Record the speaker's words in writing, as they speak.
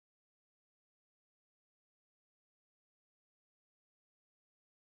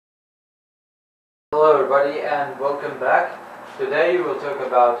Hello everybody and welcome back. Today we'll talk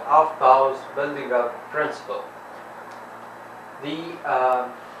about Aufbau's building up principle. The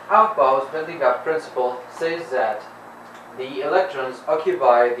Aufbau's building up principle says that the electrons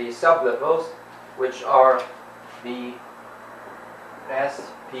occupy the sublevels, which are the S,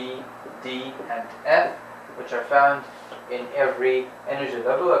 P, D and F, which are found in every energy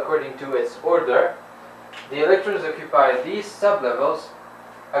level according to its order. The electrons occupy these sublevels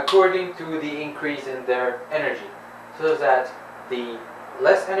according to the increase in their energy, so that the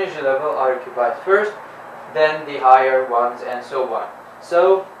less energy level are occupied first, then the higher ones, and so on.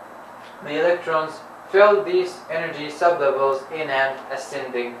 So the electrons fill these energy sublevels in an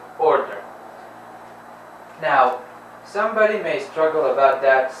ascending order. Now, somebody may struggle about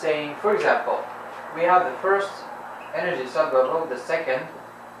that, saying, for example, we have the first energy sublevel, the second,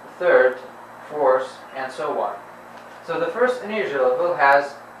 third, fourth, and so on. So the first energy level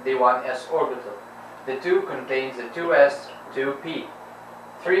has the 1s orbital. The 2 contains the 2s, 2p.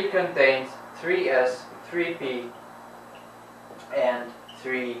 3 contains 3s, 3p, and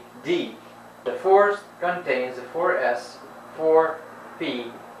 3d. The fourth contains the 4s,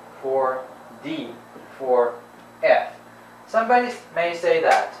 4p, 4d, 4f. Somebody may say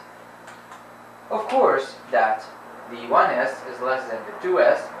that, of course, that the 1s is less than the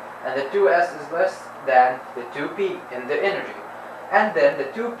 2s, and the 2s is less than the 2p in the energy. And then the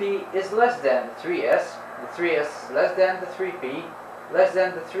 2p is less than the 3s, the 3s is less than the 3p, less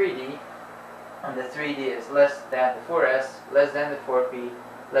than the 3d, and the 3d is less than the 4s, less than the 4p,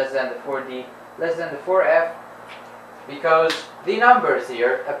 less than the 4d, less than the 4f, because the numbers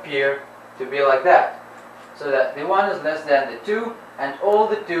here appear to be like that. So that the 1 is less than the 2, and all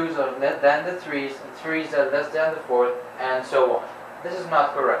the 2's are less than the 3's, and 3's are less than the 4th, and so on. This is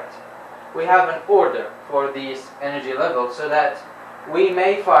not correct. We have an order for these energy levels, so that we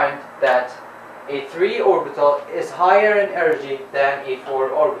may find that a 3 orbital is higher in energy than a 4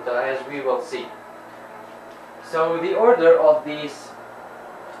 orbital, as we will see. So the order of these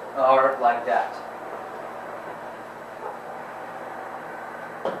are like that.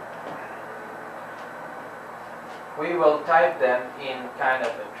 We will type them in kind of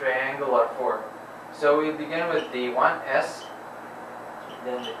a triangular form. So we begin with the 1s,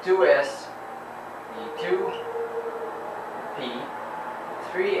 then the 2s, the 2p,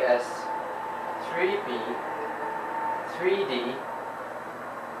 3s, 3p, 3d,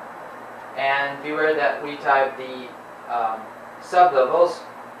 and beware that we type the sublevels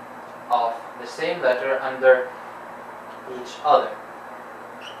of the same letter under each other.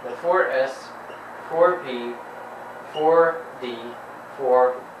 The 4s, 4p, 4d,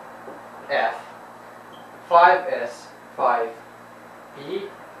 4f, 5s, 5p,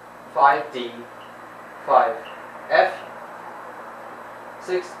 5d, 5f,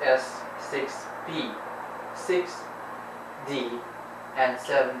 6s, 6p, 6d, and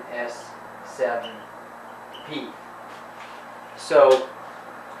 7s, 7p. So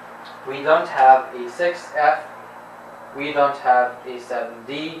we don't have a 6f, we don't have a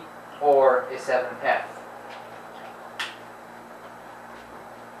 7d, or a 7f.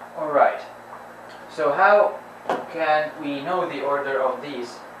 Alright, so how can we know the order of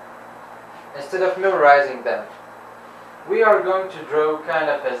these? Instead of memorizing them, we are going to draw kind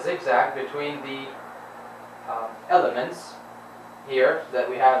of a zigzag between the elements here that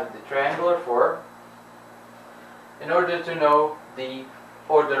we have in the triangular form in order to know the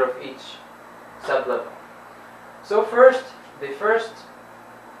order of each sublevel. So first, the first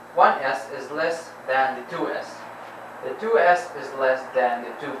 1s is less than the 2s. The 2s is less than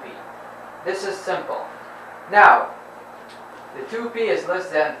the 2p. This is simple. Now, the 2p is less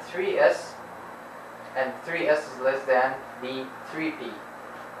than 3s, and 3s is less than the 3p.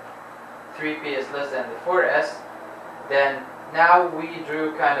 3p is less than the 4s. Then now we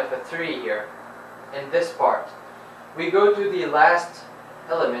drew kind of a 3 here in this part. We go to the last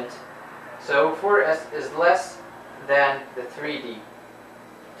element, so 4s is less than the 3d.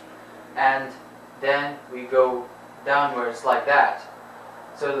 And then we go downwards like that.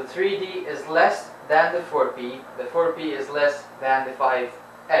 So the 3d is less than the 4p, the 4p is less than the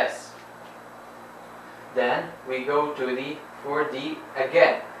 5s. Then we go to the 4d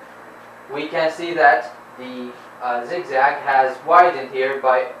again. We can see that the zigzag has widened here,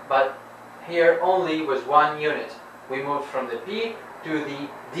 but here only was 1 unit. We moved from the p to the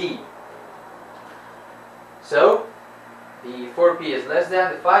d. So the 4p is less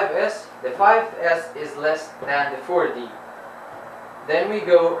than the 5s, the 5s is less than the 4d. Then we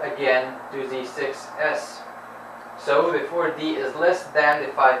go again to the 6s. So the 4d is less than the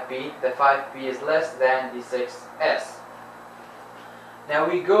 5p, the 5p is less than the 6s. Now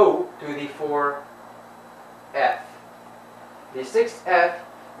we go to the F. The 6s,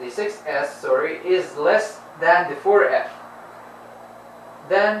 is less than the 4f.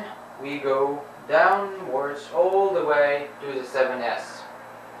 Then we go downwards all the way to the 7s.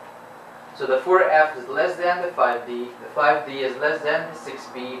 So the 4f is less than the 5d, the 5d is less than the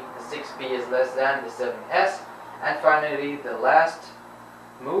 6b, the 6b is less than the 7s, and finally the last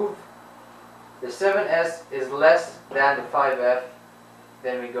move, the 7s is less than the 5f.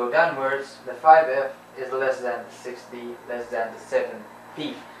 Then we go downwards, the 5f is less than the 6d, less than the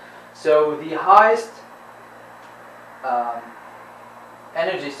 7p. So the highest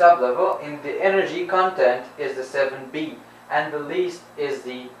energy sublevel in the energy content is the 7b, and the least is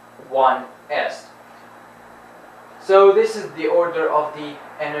the 1s. So this is the order of the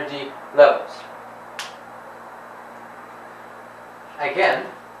energy levels. Again,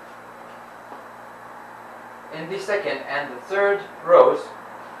 in the second and the third rows,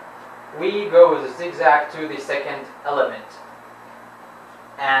 we go with a zigzag to the second element,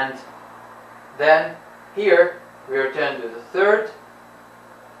 and then here we return to the third,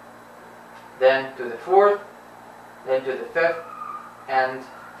 then to the fourth, then to the fifth, and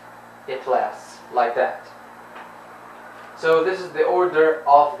it lasts like that. So this is the order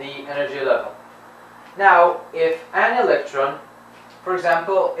of the energy level. Now, if an electron, for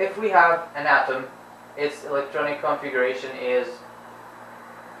example, if we have an atom, its electronic configuration is,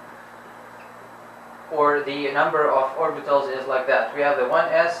 or the number of orbitals is like that. We have the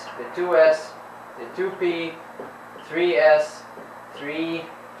 1s, the 2s, the 2p, 3s,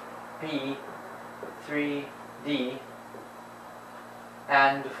 3p, 3d,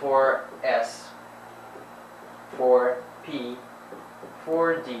 and 4s, 4p,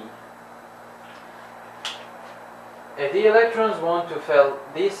 4d. If the electrons want to fill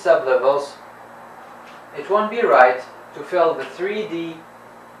these sublevels, it won't be right to fill the 3d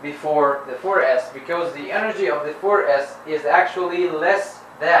before the 4s, because the energy of the 4s is actually less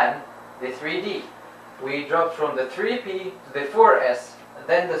than the 3d. We dropped from the 3p to the 4s,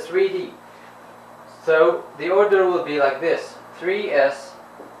 then the 3d. So the order will be like this: 3s,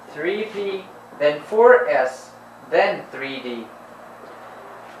 3p, then 4s, then 3d.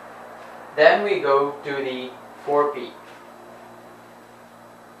 Then we go to the 4p.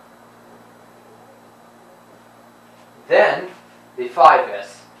 Then the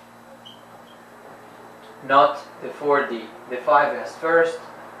 5s, not the 4d. The 5s first,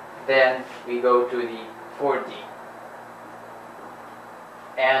 then we go to the 4d,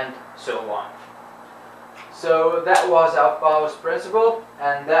 and so on. So that was Aufbau's principle,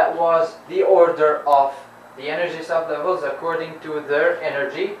 and that was the order of the energy sublevels according to their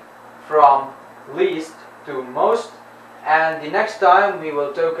energy from least to most. And the next time we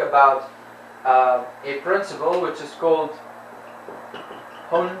will talk about a principle which is called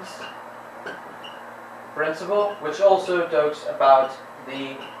Hund's principle, which also talks about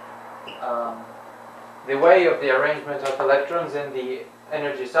the way of the arrangement of electrons in the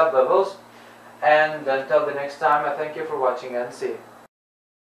energy sublevels. And until the next time, I thank you for watching and see you.